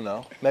that. I don't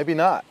know. Maybe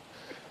not.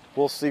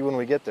 We'll see when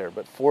we get there.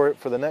 But for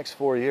the next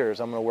 4 years,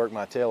 I'm going to work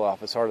my tail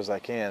off as hard as I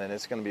can, and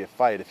it's going to be a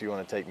fight if you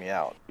want to take me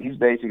out. He's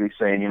basically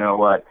saying, you know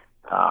what,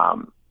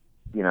 I'm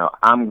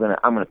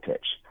gonna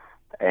pitch,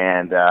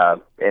 and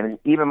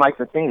even Mike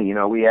Matheny.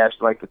 We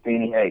asked Mike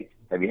Matheny, hey,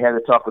 have you had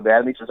a talk with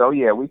Adam? He says, oh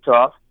yeah, we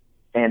talked.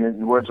 And in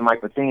the words of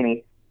Mike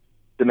Matheny,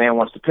 the man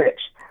wants to pitch.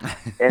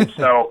 And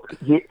so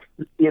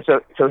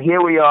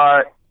here we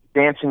are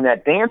dancing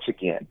that dance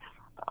again.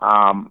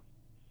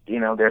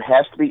 There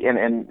has to be,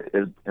 and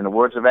in the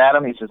words of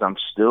Adam, he says, I'm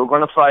still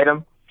going to fight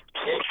him.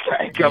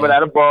 Coming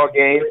out of ball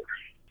game.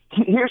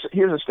 Here's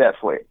a stat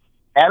for you.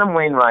 Adam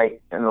Wainwright,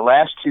 in the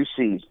last 2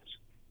 seasons,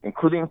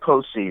 including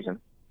postseason,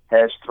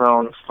 has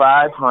thrown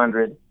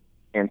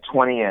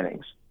 520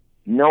 innings.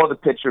 No other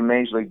pitcher in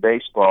Major League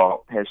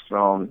Baseball has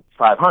thrown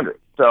 500.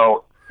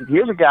 So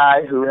here's a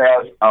guy who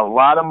has a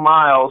lot of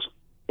miles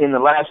in the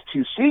last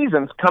 2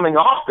 seasons coming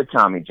off the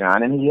Tommy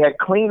John, and he had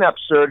cleanup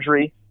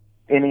surgery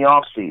in the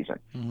off season.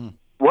 Mm-hmm.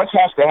 What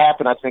has to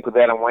happen, I think, with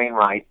Adam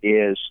Wainwright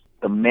is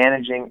the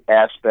managing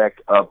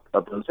aspect of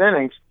those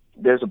innings.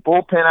 There's a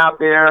bullpen out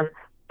there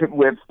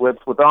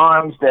with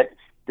arms that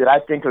I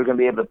think are going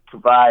to be able to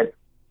provide,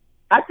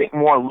 I think,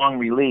 more lung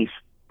relief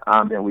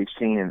than we've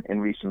seen in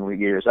recent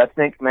years. I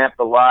think Matt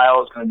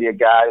Belisle is going to be a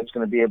guy that's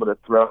going to be able to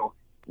throw,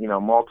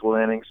 multiple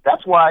innings.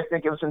 That's why I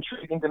think it was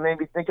intriguing to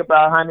maybe think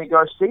about Jaime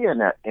Garcia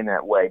in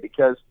that way,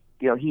 because,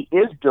 he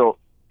is built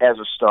as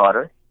a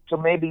starter. So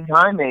maybe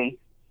Jaime,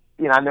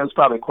 I know it's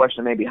probably a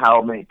question of maybe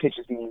how many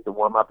pitches he needs to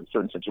warm up in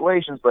certain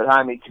situations, but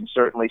Jaime can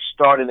certainly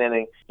start an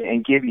inning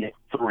and give you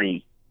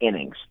 3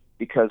 innings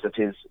because of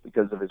his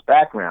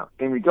background.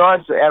 In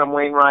regards to Adam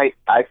Wainwright,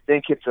 I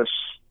think it's a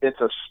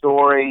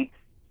story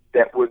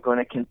that we're going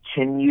to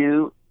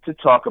continue to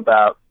talk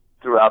about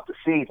throughout the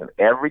season.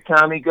 Every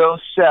time he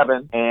goes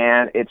 7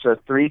 and it's a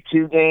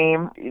 3-2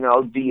 game,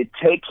 do you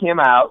take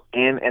him out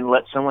and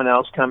let someone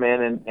else come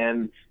in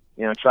and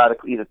try to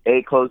either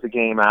close the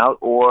game out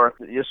or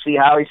just see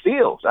how he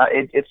feels?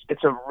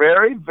 It's a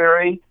very,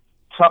 very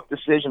tough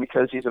decision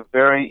because he's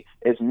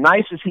as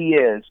nice as he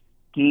is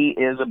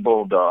a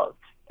bulldog,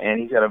 and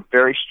he's got a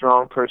very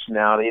strong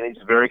personality, and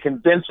he's a very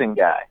convincing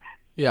guy.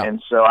 Yeah.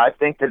 And so I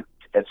think that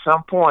at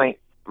some point,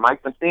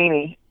 Mike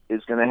Matheny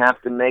is going to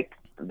have to make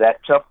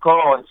that tough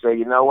call and say,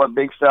 you know what,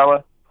 big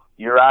fella,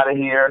 you're out of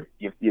here.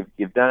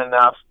 You've done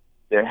enough.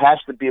 There has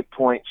to be a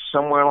point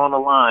somewhere along the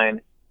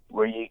line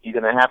where you're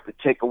going to have to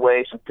take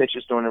away some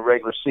pitches during the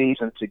regular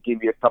season to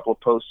give you a couple of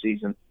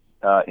postseason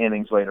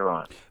innings later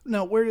on.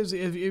 Now, where does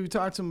if you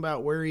talked to him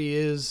about where he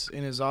is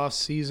in his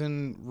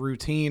off-season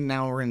routine?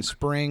 Now we're in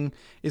spring.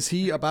 Is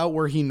he about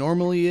where he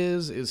normally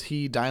is? Is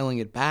he dialing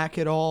it back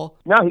at all?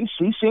 No, he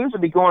seems to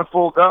be going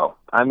full go.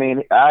 I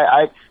mean,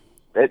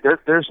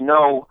 there's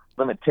no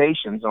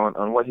limitations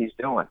on what he's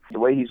doing. The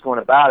way he's going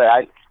about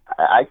it,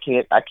 I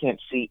can't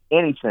see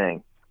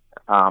anything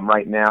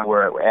right now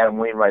where Adam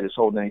Wainwright is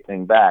holding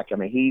anything back. I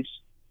mean, he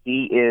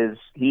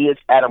is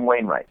Adam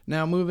Wainwright.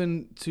 Now,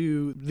 moving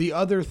to the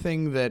other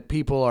thing that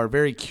people are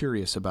very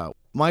curious about.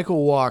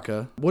 Michael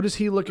Wacha, what is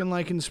he looking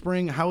like in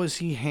spring? How is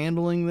he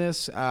handling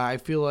this? I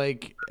feel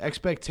like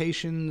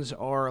expectations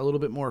are a little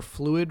bit more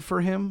fluid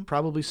for him,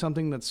 probably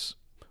something that's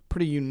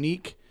pretty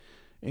unique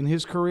in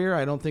his career.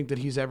 I don't think that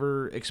he's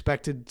ever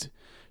expected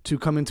to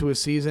come into a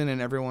season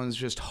and everyone's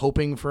just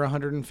hoping for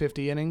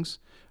 150 innings.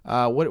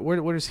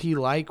 What is he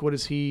like? How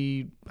does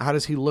he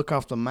look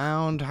off the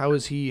mound? How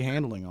is he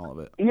handling all of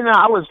it?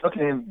 I was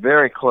looking at him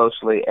very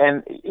closely,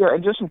 and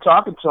and just in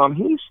talking to him,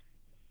 he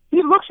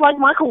looks like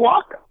Michael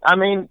Wacha. I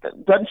mean,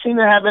 doesn't seem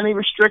to have any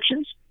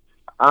restrictions.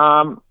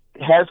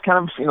 Has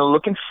kind of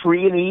looking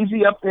free and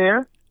easy up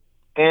there,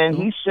 and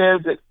he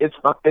says that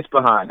it's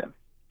behind him.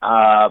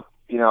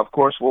 Of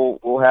course,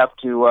 we'll have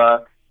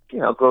to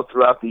go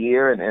throughout the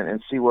year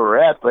and see where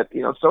we're at. But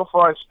so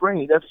far in spring,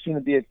 he doesn't seem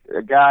to be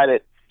a guy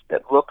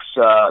that looks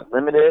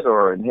limited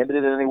or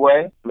inhibited in any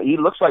way. I mean, he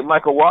looks like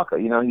Michael Wacha.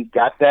 He's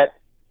got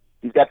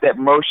that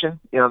motion,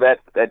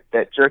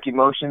 that jerky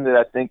motion that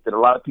I think that a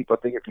lot of people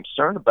are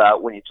concerned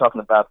about when you're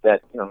talking about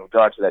that, in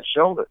regards to that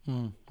shoulder.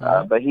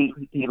 Mm-hmm. But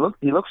he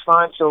looks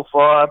fine so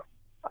far.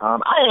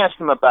 I asked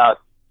him about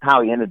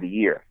how he ended the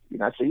year.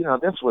 I said,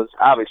 this was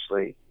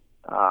obviously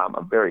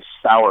a very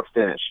sour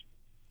finish.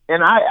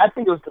 And I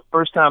think it was the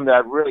first time that I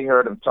really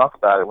heard him talk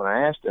about it when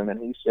I asked him,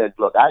 and he said,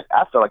 look, I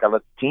felt like I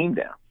let the team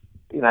down.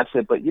 I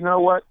said, but you know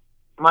what,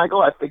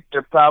 Michael, I think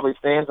there probably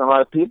fans and a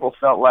lot of people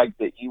felt like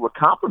that you were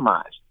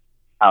compromised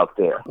out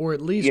there. Or at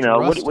least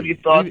what are your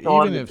thoughts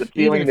on the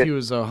feeling even if he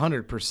was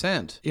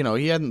 100%,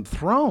 he hadn't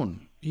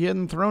thrown. He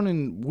hadn't thrown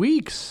in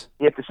weeks.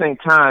 At the same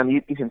time,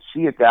 you can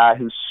see a guy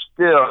who's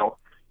still,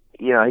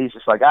 he's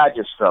just like, I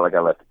just felt like I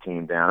let the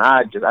team down.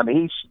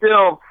 He's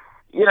still,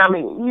 he's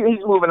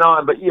moving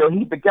on, but,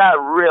 the guy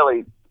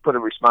really put a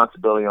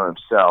responsibility on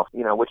himself,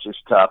 which is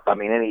tough. I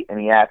mean,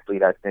 any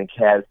athlete, I think,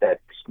 has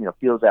that,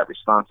 feels that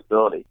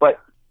responsibility. But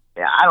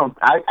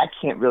I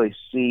can't really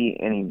see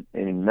any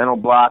mental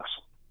blocks.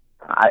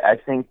 I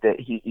think that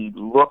he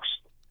looks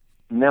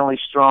mentally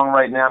strong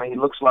right now. I mean, he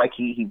looks like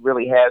he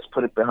really has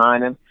put it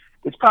behind him.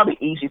 It's probably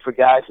easy for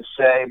guys to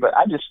say, but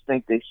I just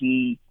think that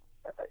he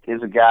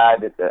is a guy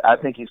that I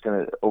think he's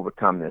going to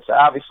overcome this.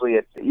 Obviously,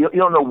 you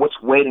don't know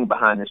what's waiting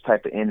behind this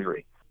type of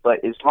injury.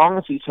 But as long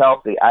as he's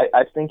healthy,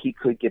 I think he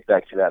could get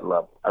back to that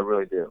level. I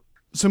really do.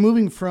 So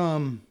moving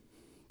from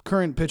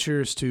current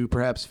pitchers to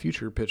perhaps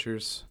future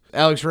pitchers,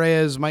 Alex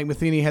Reyes, Mike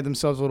Matheny had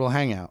themselves a little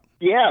hangout.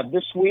 Yeah,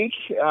 this week,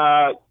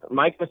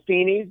 Mike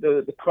Matheny,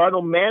 the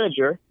Cardinal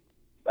manager,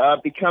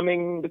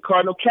 becoming the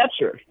Cardinal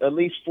catcher, at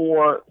least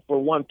for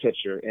one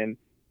pitcher. And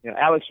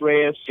Alex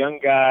Reyes, young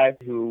guy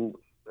who,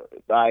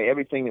 by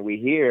everything that we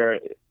hear,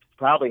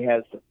 probably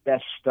has the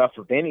best stuff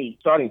of any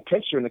starting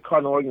pitcher in the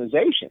Cardinal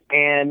organization.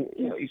 And,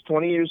 he's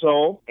 20 years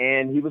old,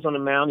 and he was on the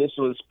mound. This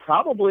was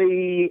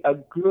probably a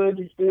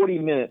good 40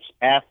 minutes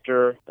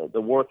after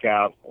the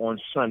workout on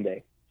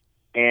Sunday.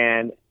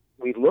 And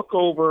we look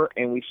over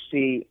and we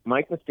see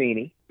Mike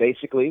Matheny,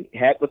 basically,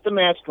 with the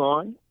mask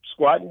on,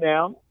 squatting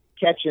down,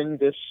 catching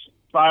this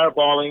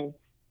fireballing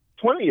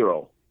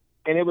 20-year-old.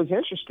 And it was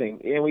interesting,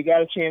 and we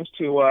got a chance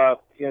to, a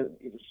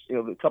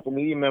couple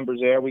media members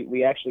there.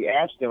 We actually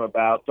asked him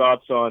about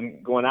thoughts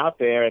on going out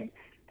there, and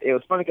it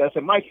was funny because I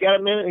said, "Mike, you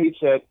got a minute?" And he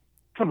said,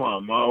 "Come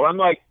on, Mo." I'm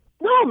like,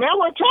 "No, man, I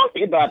want to talk to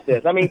you about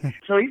this." I mean,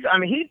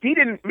 he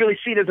didn't really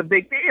see it as a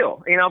big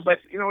deal, but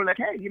we're like,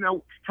 hey,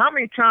 how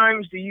many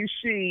times do you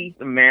see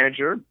the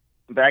manager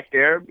back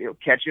there,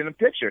 catching a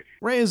pitcher?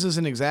 Reyes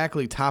isn't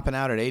exactly topping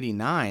out at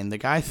 89. The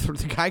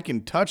guy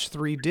can touch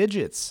 3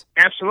 digits.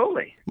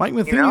 Absolutely. Mike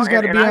Matheny's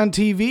got to be on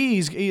TV.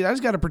 He's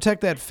got to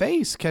protect that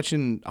face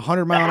catching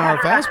 100-mile-an-hour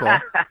fastball.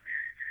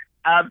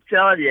 I'm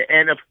telling you.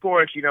 And, of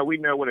course, we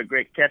know what a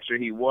great catcher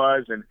he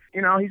was. And,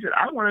 he said,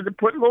 I wanted to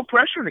put a little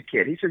pressure on the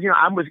kid. He said,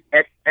 I was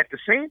at the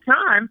same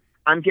time,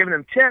 I'm giving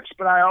him tips,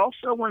 but I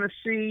also want to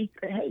see,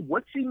 hey,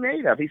 what's he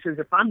made of? He says,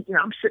 if I'm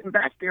sitting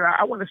back there,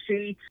 I want to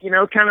see,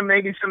 kind of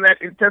maybe some of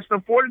that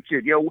intestinal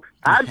fortitude.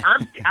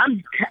 I'm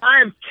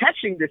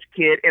catching this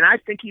kid, and I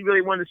think he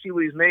really wanted to see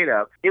what he's made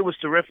of. It was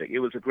terrific. It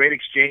was a great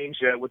exchange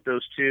with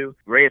those two.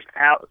 Reyes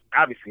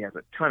obviously has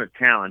a ton of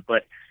talent,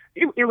 but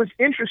it was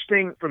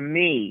interesting for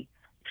me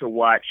to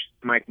watch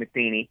Mike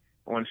Matheny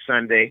on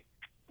Sunday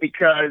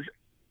because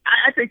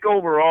I think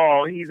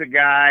overall he's a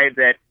guy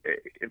that,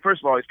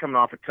 first of all, he's coming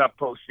off a tough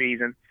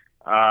postseason.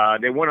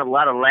 They won a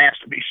lot of laughs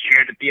this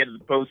year at the end of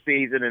the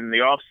postseason and the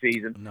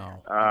offseason.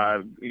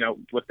 No.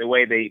 With the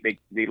way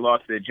they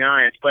lost to the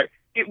Giants. But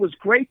it was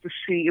great to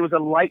see. It was a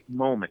light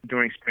moment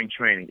during spring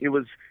training. It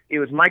was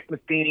Mike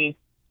Matheny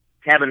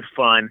having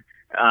fun.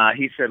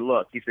 he said,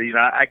 "Look," he said,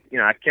 I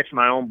catch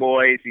my own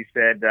boys." He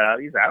said,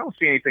 "I don't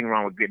see anything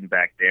wrong with getting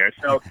back there."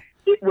 So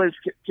it was,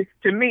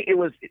 to me, it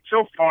was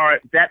so far.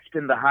 That's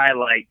been the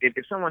highlight. If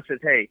someone says,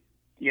 "Hey,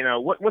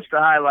 what's the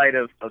highlight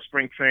of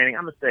spring training?"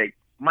 I'm gonna say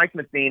Mike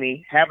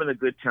Matheny having a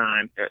good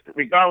time,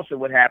 regardless of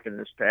what happened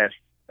this past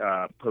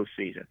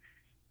postseason.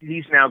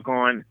 He's now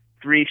gone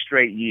 3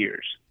 straight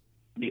years.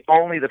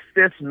 Only the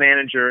 5th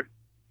manager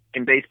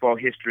in baseball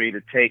history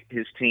to take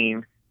his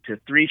team to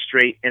 3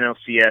 straight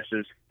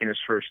NLCSs in his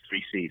first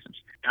 3 seasons.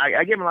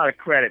 I give him a lot of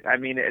credit. I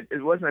mean,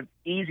 it wasn't an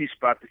easy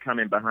spot to come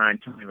in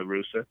behind Tony La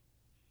Russa,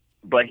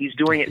 but he's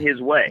doing it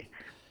his way.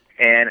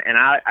 And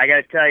I got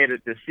to tell you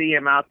that to see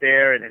him out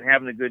there and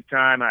having a good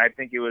time, I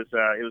think it was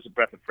a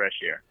breath of fresh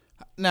air.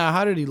 Now,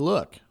 how did he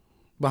look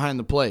behind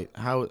the plate?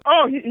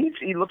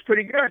 He looks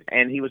pretty good,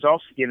 and he was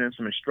also giving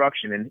some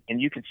instruction,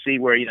 and you could see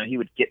where he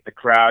would get the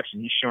crouch,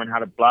 and he's showing how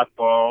to block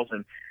balls,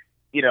 and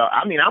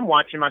I'm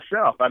watching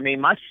myself. I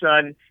mean, my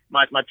son,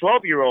 my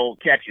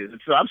 12-year-old catches, and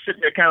so I'm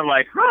sitting there kind of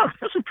like,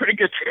 that's some pretty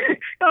good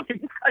tips. I'm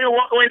gonna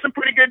walk away with some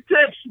pretty good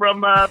tips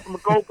from a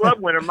Gold Glove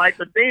winner, Mike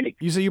Matheny.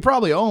 You say you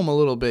probably owe him a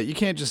little bit. You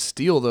can't just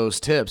steal those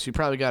tips. You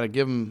probably got to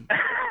give him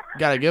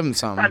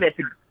something.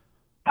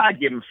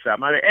 I'd give him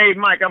something. Hey,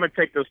 Mike, I'm going to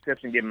take those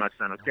tips and give them my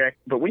son, okay?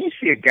 But when you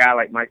see a guy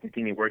like Mike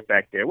Matheny work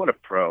back there, what a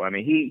pro. I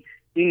mean, he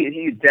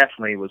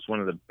definitely was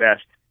one of the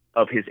best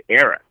of his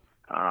era.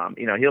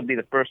 He'll be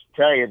the first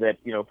to tell you that,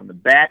 from the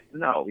bat,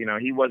 no,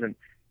 he wasn't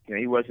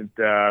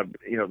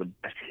the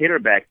best hitter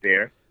back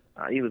there.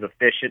 He was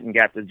efficient and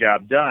got the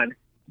job done.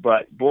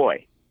 But,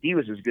 boy, he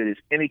was as good as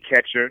any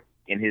catcher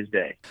in his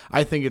day.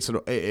 I think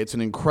it's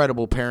an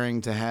incredible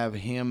pairing to have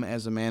him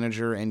as a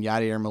manager and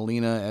Yadier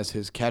Molina as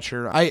his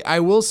catcher. I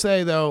will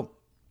say, though,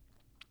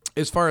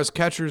 as far as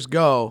catchers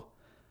go,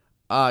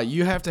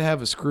 you have to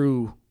have a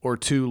screw or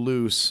 2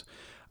 loose.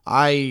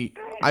 I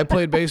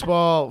played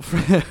baseball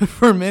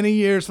for many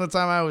years, from the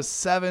time I was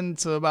 7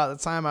 to about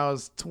the time I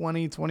was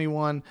 20,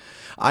 21.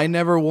 I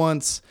never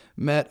once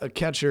met a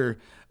catcher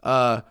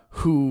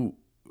who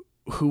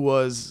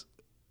was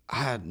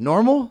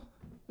normal.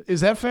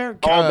 Is that fair?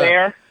 All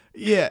there?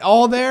 Yeah,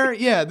 all there.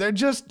 Yeah,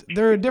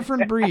 they're a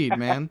different breed,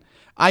 man.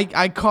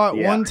 I caught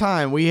one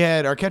time.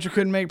 Our catcher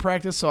couldn't make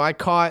practice, so I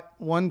caught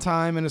one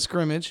time in a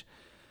scrimmage.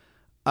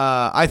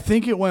 I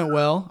think it went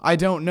well. I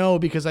don't know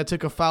because I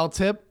took a foul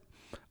tip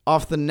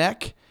off the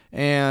neck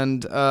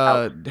and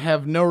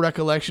have no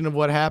recollection of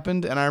what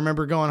happened. And I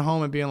remember going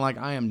home and being like,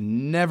 I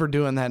am never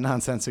doing that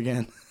nonsense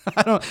again.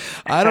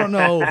 I don't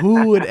know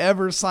who would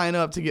ever sign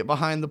up to get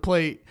behind the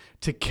plate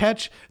to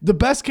catch. The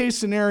best case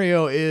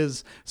scenario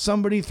is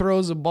somebody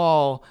throws a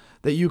ball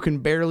that you can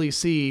barely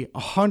see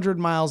 100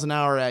 miles an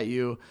hour at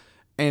you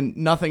and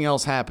nothing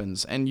else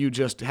happens and you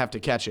just have to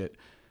catch it.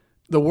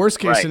 The worst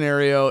case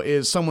scenario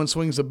is someone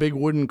swings a big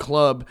wooden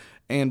club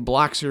and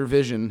blocks your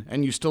vision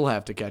and you still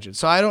have to catch it.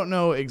 So I don't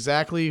know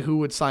exactly who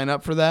would sign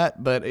up for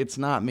that, but it's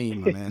not me,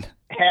 my man.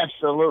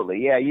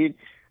 Absolutely. Yeah, you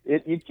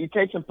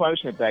take some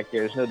punishment back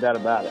there. There's no doubt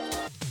about it.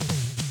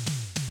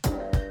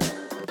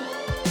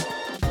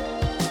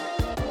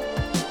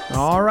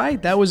 All right,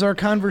 that was our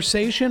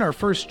conversation, our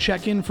first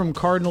check-in from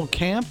Cardinal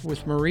Camp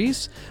with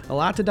Maurice. A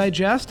lot to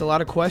digest, a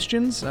lot of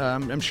questions.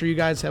 I'm sure you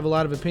guys have a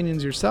lot of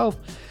opinions yourself.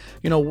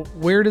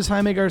 Where does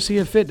Jaime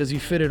Garcia fit? Does he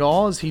fit at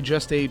all? Is he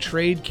just a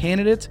trade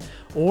candidate?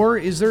 Or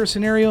is there a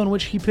scenario in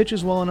which he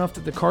pitches well enough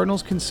that the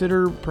Cardinals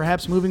consider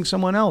perhaps moving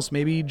someone else?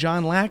 Maybe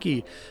John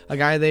Lackey, a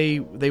guy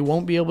they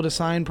won't be able to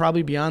sign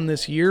probably beyond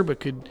this year, but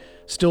could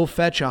still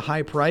fetch a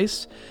high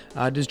price.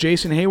 Does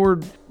Jason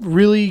Hayward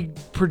really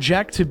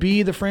project to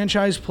be the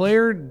franchise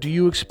player? Do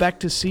you expect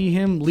to see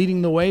him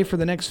leading the way for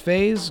the next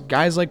phase?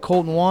 Guys like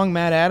Colton Wong,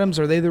 Matt Adams,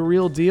 are they the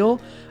real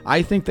deal?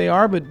 I think they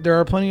are, but there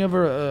are plenty of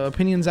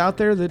opinions out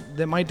there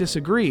that might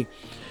disagree.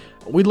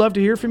 We'd love to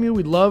hear from you.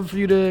 We'd love for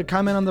you to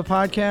comment on the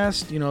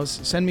podcast.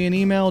 Send me an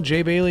email,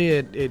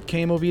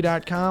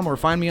 jbailey@kmov.com, or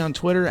find me on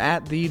Twitter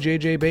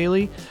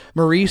 @thejjbailey.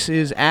 Maurice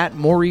is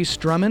 @Maurice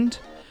Drummond.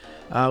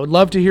 Would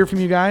love to hear from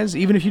you guys,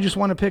 even if you just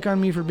want to pick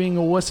on me for being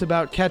a wuss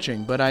about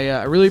catching. But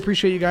I really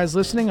appreciate you guys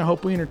listening. I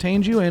hope we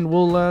entertained you, and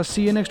we'll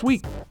see you next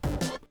week.